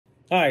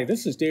Hi,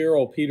 this is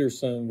Darrell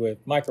Peterson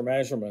with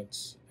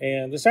Micromeasurements,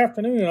 and this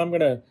afternoon I'm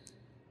going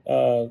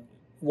to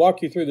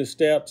walk you through the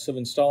steps of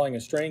installing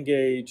a strain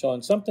gauge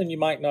on something you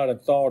might not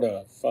have thought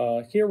of.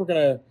 Here we're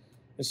going to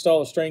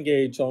install a strain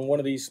gauge on one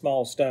of these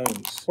small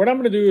stones. What I'm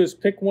going to do is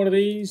pick one of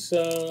these.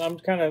 I'm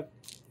kind of,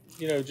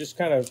 just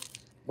kind of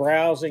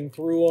browsing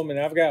through them, and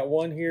I've got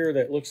one here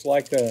that looks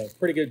like a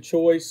pretty good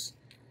choice.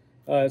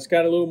 It's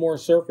got a little more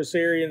surface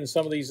area than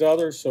some of these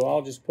others, so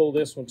I'll just pull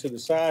this one to the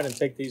side and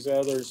take these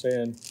others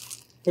and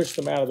push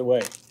them out of the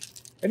way.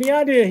 And the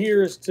idea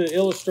here is to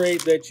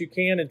illustrate that you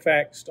can, in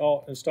fact,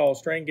 install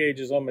strain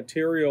gauges on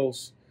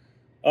materials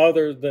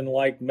other than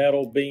like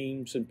metal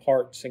beams and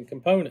parts and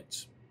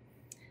components.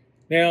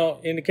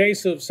 Now, in the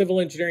case of civil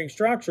engineering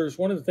structures,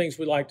 one of the things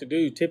we like to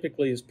do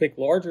typically is pick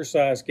larger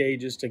size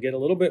gauges to get a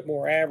little bit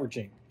more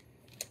averaging.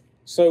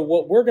 So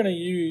what we're going to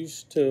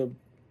use to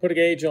put a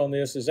gauge on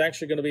this is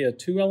actually going to be a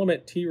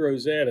 2-element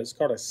T-rosette. It's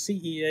called a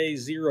CEA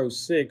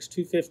 06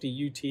 250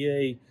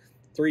 UTA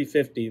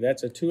 350.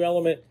 That's a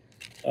 2-element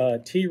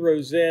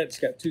T-rosette. It's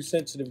got 2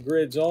 sensitive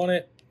grids on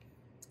it.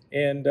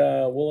 And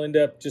we'll end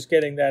up just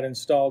getting that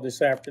installed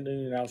this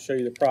afternoon, and I'll show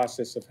you the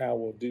process of how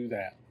we'll do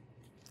that.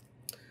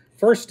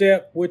 First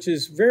step, which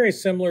is very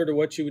similar to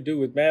what you would do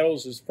with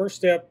metals, is first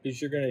step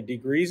is you're going to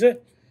degrease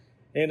it.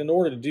 And in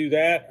order to do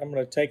that, I'm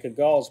going to take a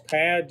gauze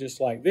pad just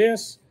like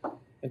this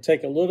and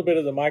take a little bit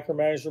of the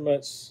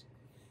Micromeasurements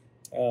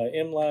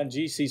M-line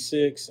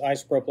GC6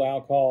 isopropyl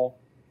alcohol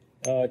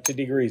to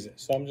degrease it.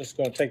 So I'm just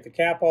going to take the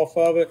cap off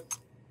of it,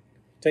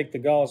 take the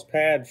gauze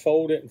pad,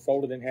 fold it, and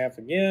fold it in half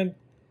again.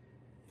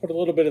 Put a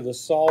little bit of the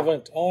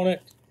solvent on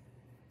it,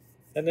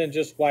 and then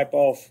just wipe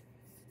off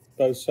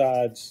both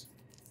sides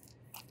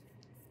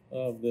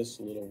of this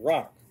little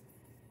rock.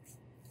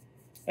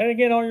 And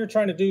again, all you're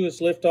trying to do is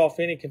lift off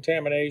any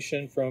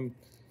contamination from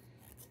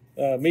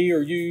me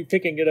or you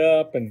picking it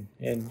up and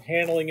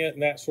handling it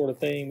and that sort of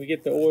thing. We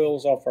get the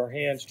oils off our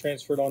hands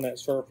transferred on that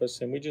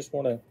surface, and we just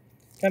want to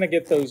kind of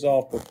get those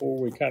off before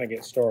we kind of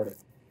get started.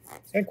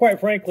 And quite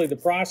frankly, the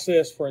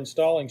process for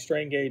installing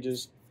strain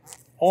gauges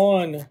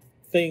on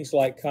things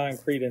like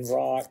concrete and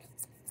rock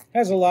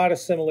has a lot of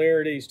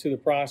similarities to the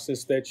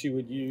process that you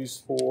would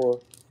use for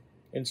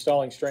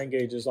installing strain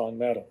gauges on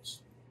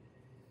metals.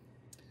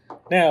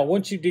 Now,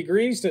 once you've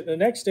degreased it, the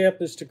next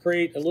step is to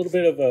create a little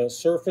bit of a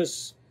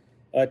surface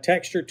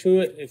texture to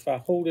it. If I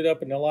hold it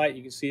up in the light,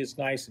 you can see it's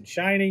nice and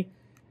shiny.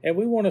 And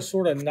we want to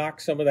sort of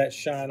knock some of that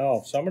shine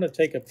off. So I'm going to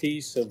take a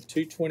piece of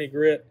 220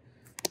 grit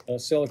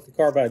silicon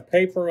carbide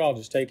paper. I'll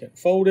just take it and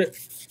fold it.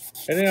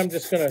 And then I'm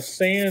just going to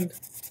sand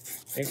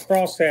and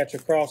crosshatch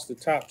across the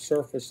top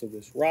surface of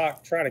this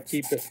rock. Try to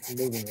keep it from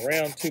moving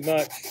around too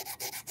much.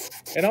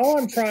 And all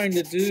I'm trying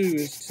to do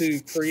is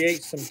to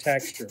create some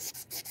texture.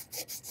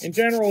 In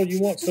general,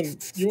 you want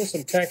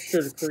some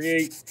texture to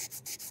create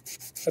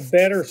a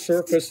better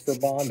surface for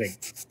bonding.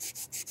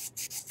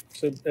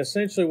 So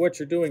essentially what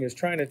you're doing is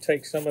trying to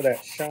take some of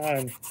that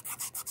shine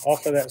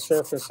off of that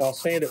surface. I'll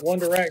sand it one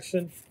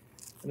direction,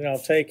 and then I'll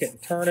take it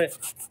and turn it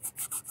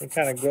and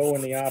kind of go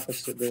in the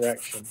opposite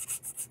direction.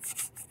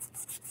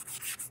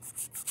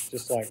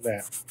 Just like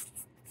that.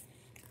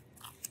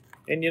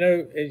 And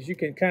as you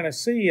can kind of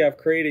see, I've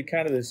created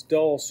kind of this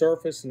dull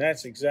surface, and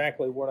that's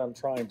exactly what I'm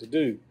trying to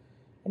do.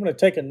 I'm going to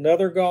take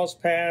another gauze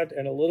pad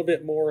and a little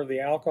bit more of the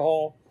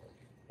alcohol,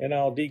 and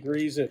I'll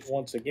degrease it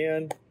once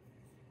again.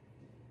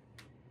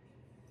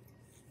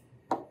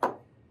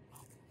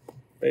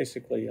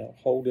 Basically, I'll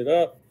hold it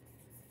up,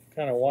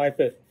 kind of wipe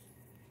it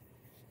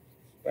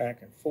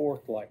back and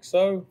forth like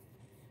so.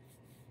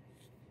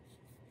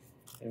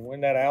 And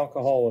when that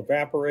alcohol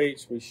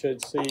evaporates, we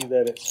should see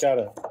that it's got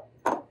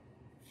a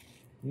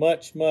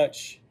much,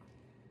 much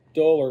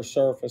duller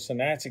surface,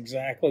 and that's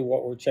exactly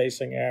what we're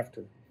chasing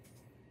after.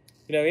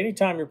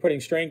 Anytime you're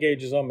putting strain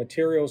gauges on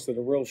materials that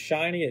are real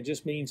shiny, it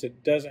just means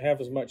it doesn't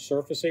have as much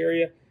surface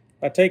area.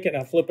 I take it and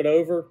I flip it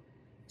over.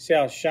 See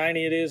how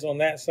shiny it is on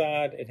that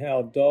side and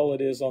how dull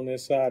it is on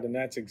this side, and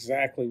that's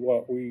exactly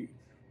what we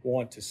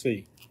want to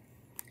see.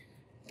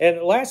 And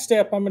the last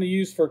step I'm going to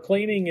use for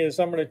cleaning is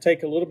I'm going to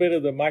take a little bit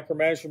of the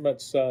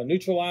Micromeasurements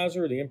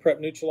neutralizer, the imprep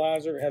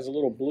neutralizer. It has a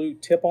little blue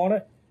tip on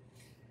it.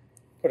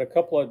 Put a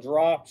couple of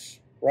drops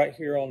right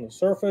here on the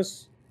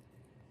surface.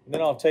 And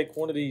then I'll take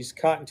one of these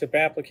cotton tip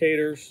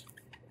applicators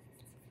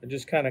and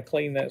just kind of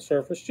clean that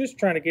surface, just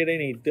trying to get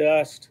any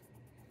dust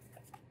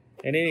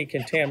and any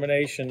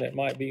contamination that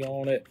might be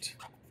on it.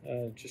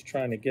 Just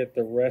trying to get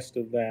the rest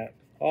of that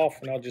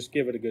off, and I'll just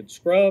give it a good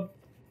scrub,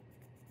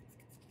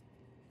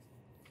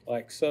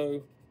 like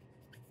so.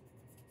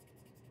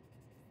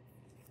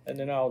 And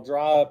then I'll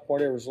dry up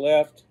whatever's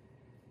left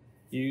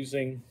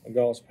using a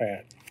gauze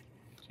pad.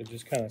 So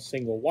just kind of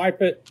single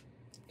wipe it,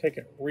 take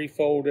it,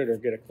 refold it, or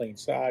get a clean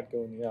side,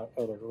 go in the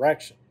other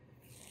direction.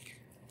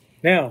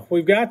 Now,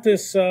 we've got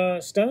this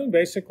stone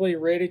basically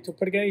ready to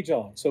put a gauge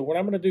on. So what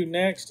I'm going to do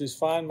next is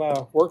find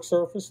my work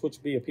surface, which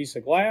would be a piece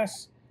of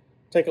glass.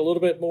 Take a little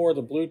bit more of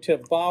the blue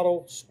tip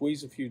bottle,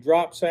 squeeze a few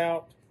drops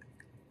out,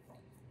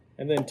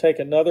 and then take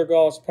another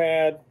gauze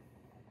pad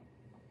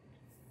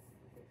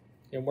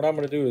And what I'm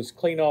going to do is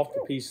clean off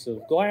the piece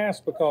of glass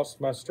because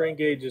my strain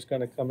gauge is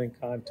going to come in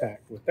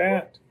contact with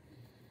that.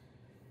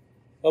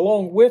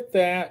 Along with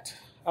that,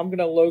 I'm going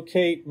to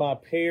locate my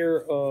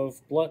pair of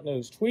blunt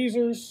nose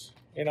tweezers,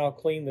 and I'll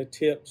clean the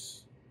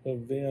tips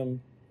of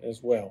them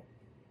as well.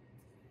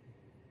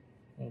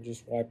 I'll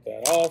just wipe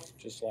that off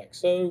just like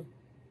so.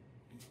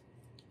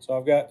 So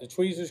I've got the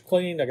tweezers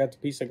cleaned, I got the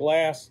piece of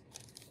glass,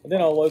 and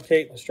then I'll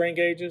locate my strain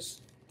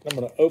gauges. I'm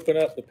going to open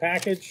up the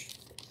package.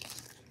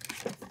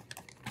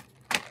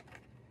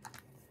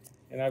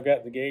 And I've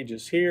got the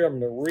gauges here. I'm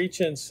going to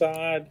reach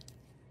inside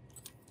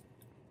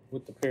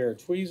with the pair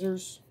of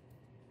tweezers.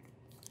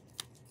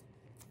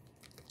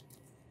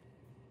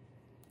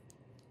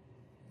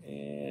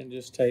 And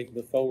just take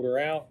the folder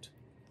out.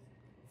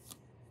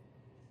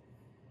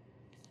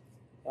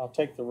 I'll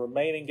take the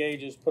remaining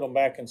gauges, put them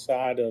back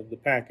inside of the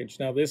package.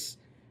 Now this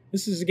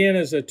is again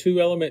as a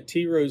 2-element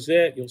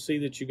T-rosette. You'll see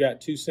that you've got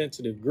 2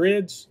 sensitive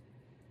grids.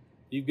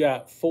 You've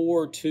got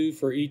 2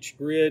 for each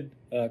grid,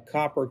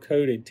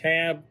 copper-coated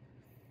tab.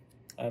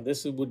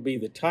 This would be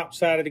the top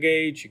side of the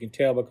gauge. You can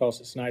tell because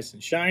it's nice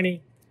and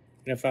shiny.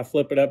 And if I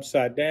flip it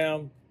upside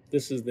down,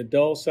 this is the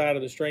dull side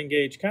of the strain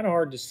gauge. Kind of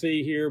hard to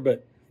see here,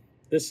 but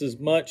this is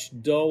much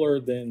duller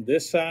than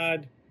this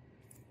side.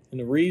 And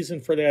the reason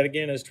for that,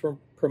 again, is to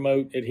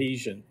promote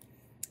adhesion.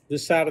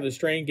 This side of the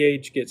strain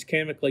gauge gets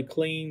chemically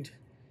cleaned,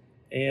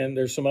 and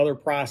there's some other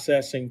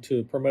processing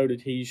to promote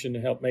adhesion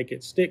to help make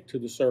it stick to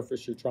the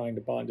surface you're trying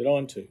to bond it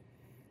onto.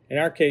 In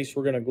our case,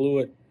 we're going to glue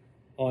it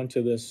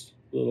onto this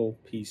little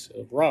piece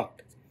of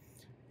rock.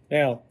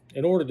 Now,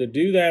 in order to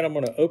do that, I'm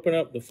going to open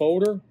up the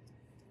folder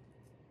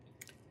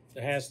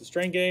that has the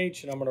strain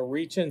gauge, and I'm going to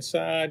reach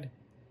inside,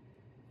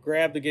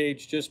 grab the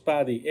gauge just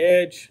by the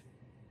edge.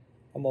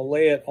 I'm going to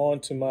lay it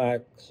onto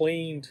my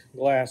cleaned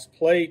glass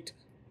plate,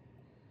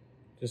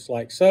 just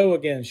like so.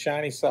 Again,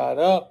 shiny side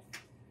up.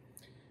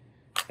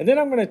 And then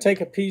I'm going to take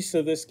a piece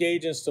of this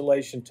gauge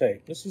installation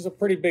tape. This is a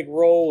pretty big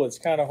roll. It's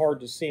kind of hard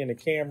to see in the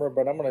camera,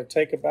 but I'm going to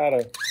take about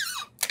a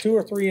 2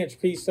 or 3 inch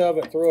piece of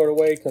it, throw it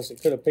away because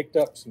it could have picked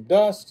up some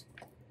dust.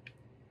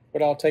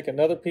 But I'll take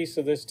another piece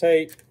of this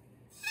tape.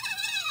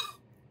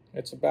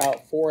 It's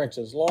about 4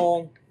 inches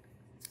long.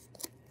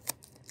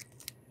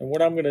 And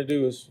what I'm going to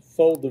do is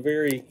fold the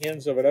very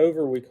ends of it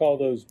over. We call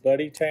those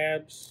buddy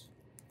tabs.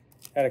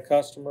 Had a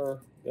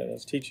customer that I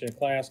was teaching a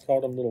class,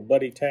 called them little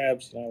buddy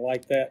tabs, and I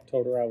liked that.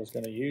 Told her I was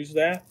going to use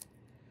that.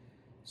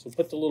 So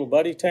put the little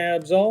buddy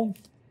tabs on,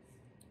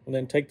 and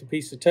then take the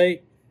piece of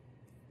tape,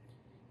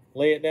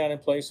 lay it down in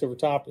place over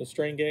top of the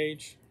strain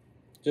gauge,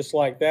 just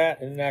like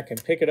that, and then I can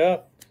pick it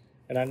up,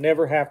 and I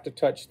never have to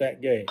touch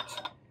that gauge.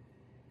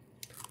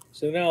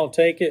 So now I'll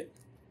take it,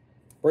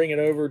 bring it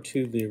over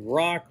to the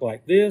rock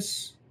like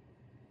this,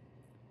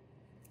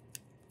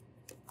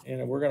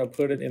 and we're going to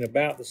put it in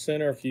about the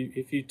center. If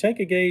you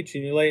take a gauge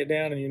and you lay it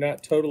down and you're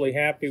not totally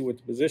happy with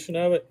the position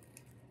of it,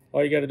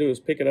 all you got to do is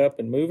pick it up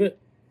and move it.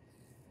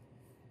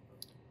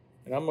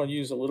 And I'm going to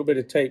use a little bit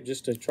of tape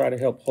just to try to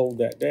help hold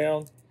that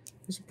down.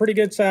 It's a pretty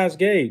good size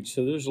gauge,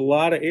 so there's a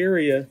lot of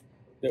area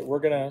that we're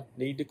going to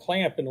need to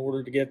clamp in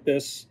order to get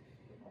this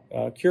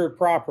cured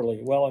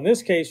properly. Well, in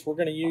this case, we're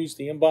going to use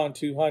the M-Bond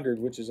 200,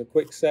 which is a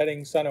quick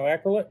setting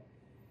cyanoacrylate.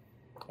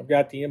 I've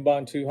got the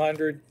M-Bond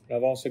 200.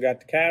 I've also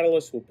got the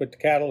catalyst. We'll put the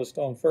catalyst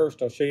on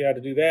first. I'll show you how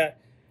to do that.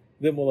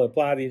 Then we'll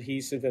apply the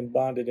adhesive and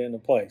bond it into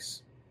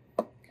place.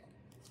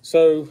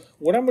 So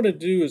what I'm going to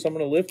do is I'm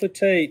going to lift the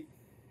tape.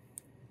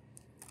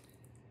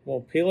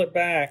 We'll peel it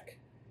back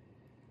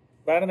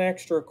about an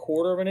extra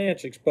 1/4 of an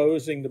inch,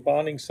 exposing the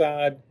bonding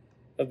side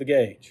of the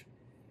gauge.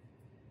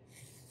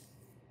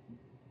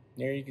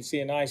 There you can see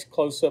a nice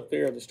close-up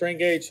there of the strain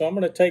gauge. So I'm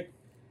going to take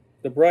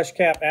the brush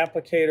cap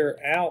applicator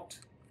out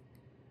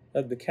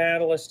of the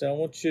catalyst, and I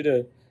want you to,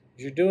 as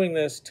you're doing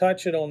this,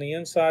 touch it on the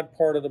inside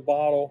part of the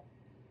bottle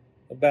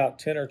about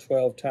 10 or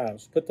 12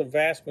 times. Put the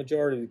vast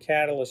majority of the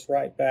catalyst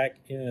right back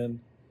in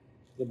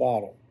the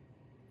bottle,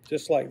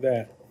 just like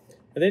that.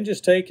 And then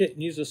just take it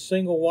and use a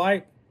single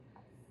wipe.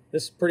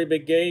 This is a pretty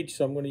big gauge,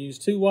 so I'm going to use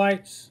 2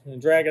 wipes and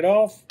drag it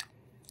off.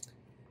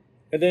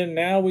 And then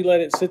now we let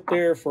it sit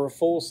there for a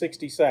full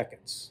 60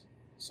 seconds.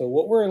 So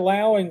what we're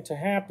allowing to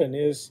happen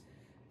is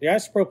the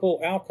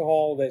isopropyl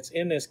alcohol that's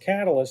in this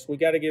catalyst, we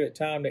got to give it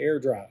time to air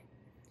dry.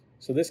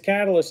 So this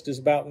catalyst is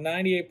about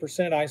 98%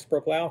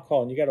 isopropyl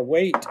alcohol, and you got to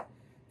wait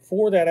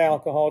for that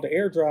alcohol to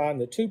air dry,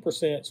 and the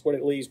 2% is what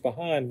it leaves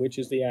behind, which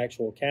is the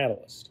actual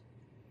catalyst.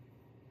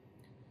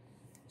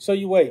 So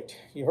you wait.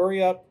 You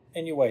hurry up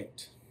and you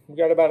wait. We've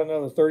got about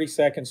another 30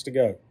 seconds to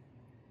go.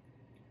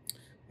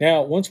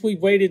 Now, once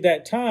we've waited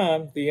that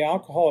time, the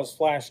alcohol is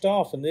flashed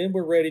off, and then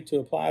we're ready to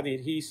apply the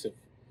adhesive.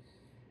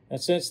 And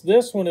since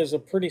this one is a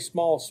pretty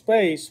small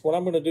space, what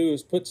I'm going to do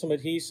is put some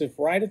adhesive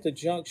right at the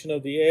junction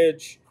of the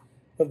edge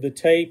of the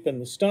tape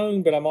and the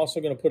stone, but I'm also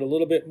going to put a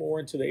little bit more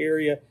into the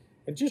area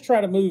and just try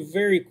to move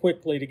very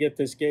quickly to get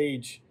this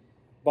gauge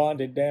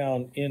bonded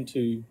down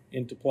into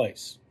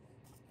place.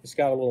 It's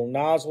got a little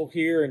nozzle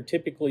here, and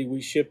typically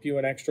we ship you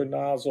an extra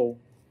nozzle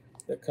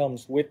that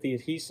comes with the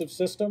adhesive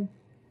system.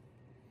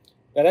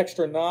 that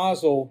extra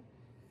nozzle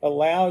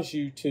allows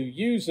you to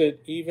use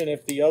it even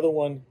if the other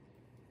one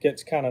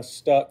gets kind of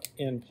stuck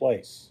in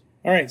place.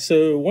 All right,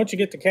 so once you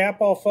get the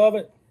cap off of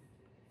it,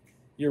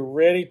 you're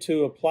ready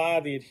to apply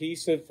the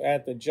adhesive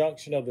at the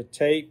junction of the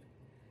tape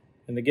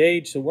and the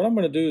gauge. So what I'm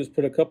going to do is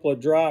put a couple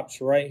of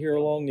drops right here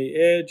along the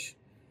edge.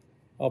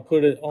 I'll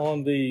put it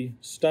on the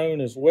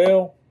stone as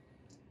well.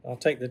 I'll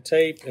take the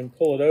tape and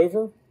pull it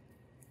over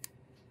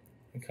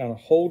and kind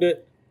of hold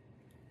it.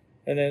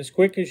 And then as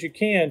quick as you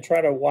can,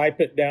 try to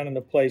wipe it down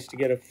into place to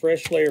get a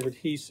fresh layer of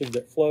adhesive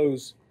that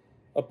flows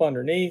up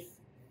underneath.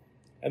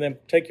 And then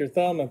take your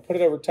thumb and put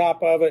it over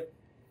top of it.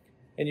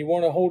 And you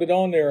want to hold it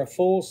on there a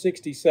full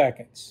 60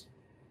 seconds.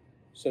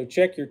 So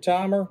check your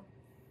timer.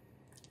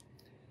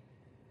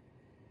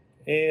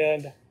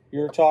 And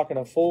you're talking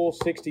a full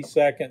 60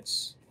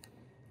 seconds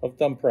of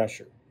thumb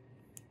pressure.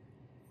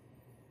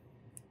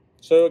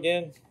 So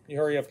again, you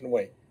hurry up and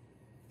wait.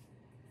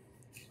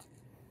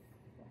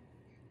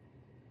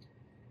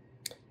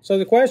 So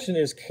the question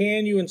is,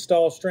 can you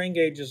install strain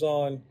gauges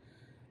on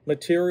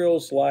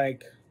materials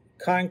like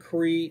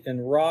concrete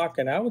and rock?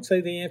 And I would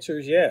say the answer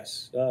is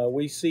yes.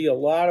 We see a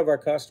lot of our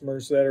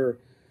customers that are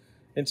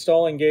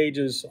installing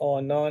gauges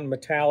on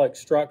non-metallic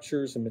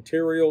structures and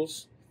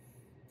materials.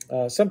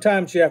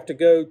 Sometimes you have to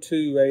go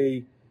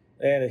to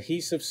an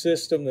adhesive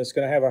system that's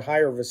going to have a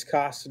higher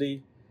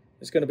viscosity.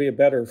 It's going to be a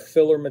better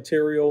filler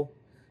material.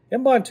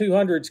 M-Bond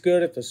 200 is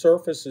good if the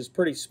surface is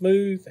pretty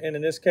smooth, and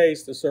in this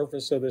case, the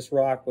surface of this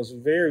rock was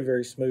very,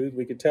 very smooth.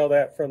 We could tell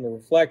that from the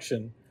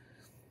reflection.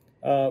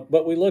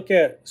 But we look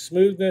at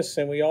smoothness,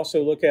 and we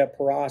also look at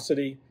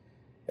porosity,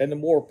 and the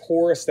more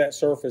porous that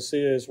surface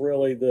is,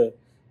 really, the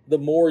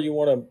more you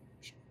want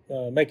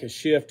to make a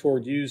shift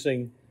toward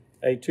using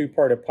a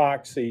two-part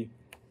epoxy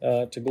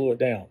to glue it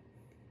down.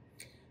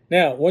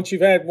 Now, once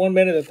you've had 1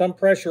 minute of thumb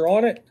pressure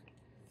on it,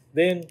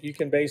 then you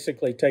can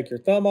basically take your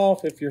thumb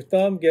off. If your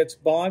thumb gets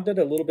bonded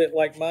a little bit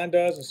like mine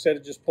does, instead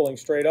of just pulling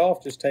straight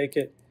off, just take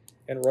it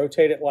and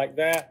rotate it like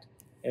that,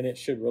 and it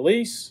should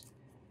release.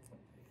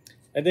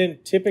 And then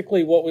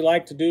typically what we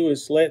like to do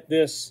is let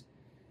this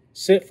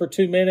sit for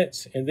 2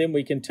 minutes, and then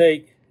we can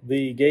take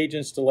the gauge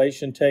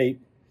installation tape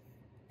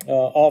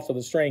off of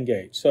the strain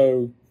gauge.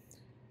 So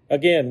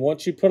again,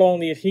 once you put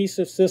on the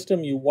adhesive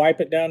system, you wipe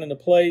it down into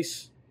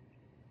place,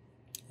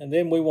 and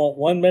then we want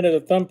 1 minute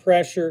of thumb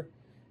pressure,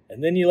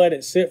 and then you let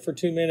it sit for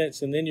 2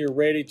 minutes, and then you're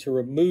ready to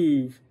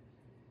remove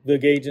the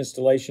gauge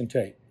installation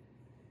tape.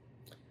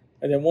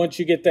 And then once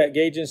you get that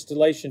gauge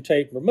installation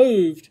tape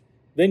removed,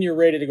 then you're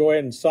ready to go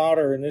ahead and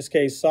solder, in this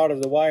case, solder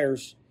the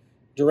wires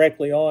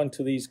directly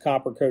onto these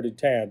copper-coated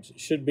tabs. It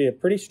should be a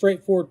pretty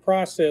straightforward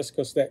process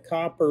because that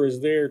copper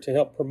is there to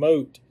help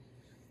promote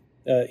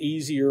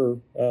easier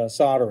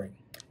soldering.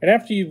 And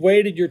after you've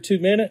waited your 2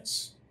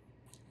 minutes,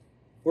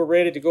 we're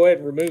ready to go ahead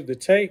and remove the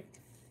tape.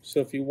 So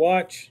if you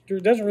watch,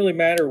 it doesn't really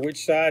matter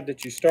which side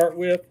that you start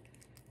with.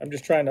 I'm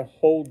just trying to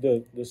hold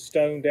the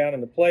stone down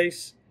into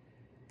place.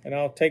 And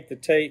I'll take the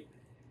tape,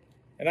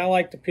 and I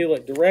like to peel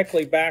it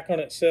directly back on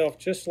itself,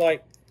 just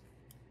like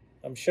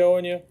I'm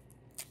showing you.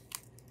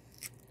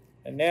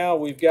 And now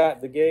we've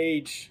got the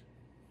gauge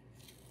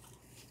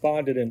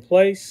bonded in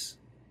place.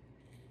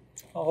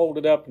 I'll hold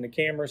it up in the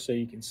camera so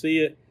you can see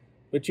it.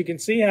 But you can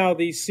see how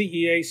these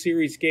CEA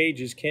series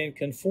gauges can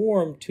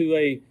conform to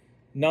a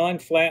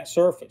non-flat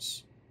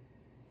surface.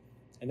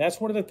 And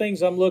that's one of the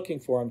things I'm looking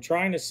for. I'm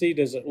trying to see,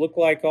 does it look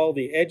like all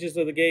the edges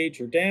of the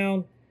gauge are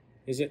down?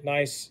 Is it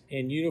nice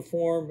and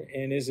uniform?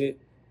 And is it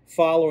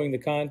following the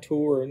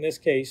contour, in this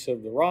case,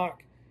 of the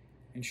rock?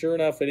 And sure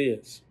enough, it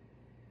is.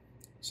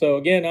 So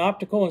again,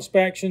 optical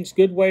inspections,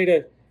 good way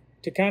to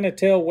kind of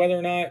tell whether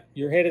or not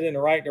you're headed in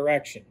the right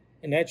direction.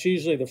 And that's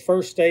usually the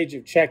first stage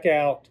of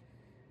checkout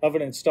of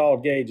an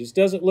installed gauge.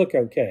 Does it look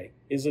okay?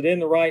 Is it in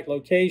the right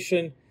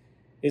location?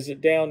 Is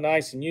it down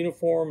nice and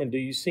uniform? And do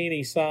you see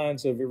any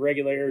signs of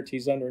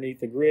irregularities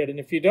underneath the grid? And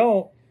if you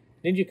don't,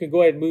 then you can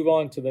go ahead and move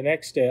on to the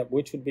next step,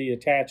 which would be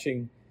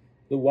attaching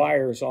the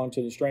wires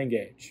onto the strain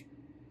gauge.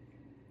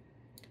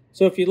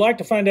 So if you'd like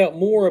to find out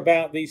more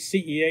about these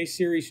CEA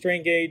series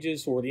strain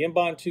gauges or the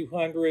M-Bond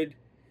 200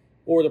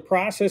 or the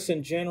process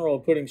in general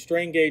of putting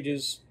strain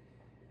gauges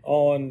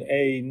on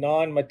a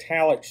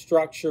non-metallic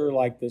structure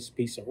like this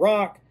piece of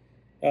rock,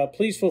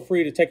 please feel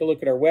free to take a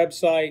look at our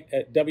website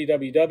at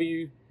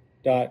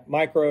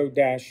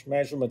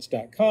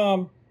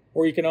www.micro-measurements.com,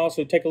 or you can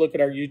also take a look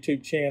at our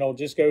YouTube channel.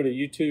 Just go to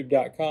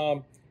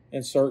youtube.com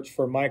and search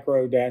for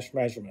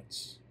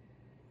micro-measurements.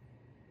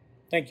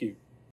 Thank you.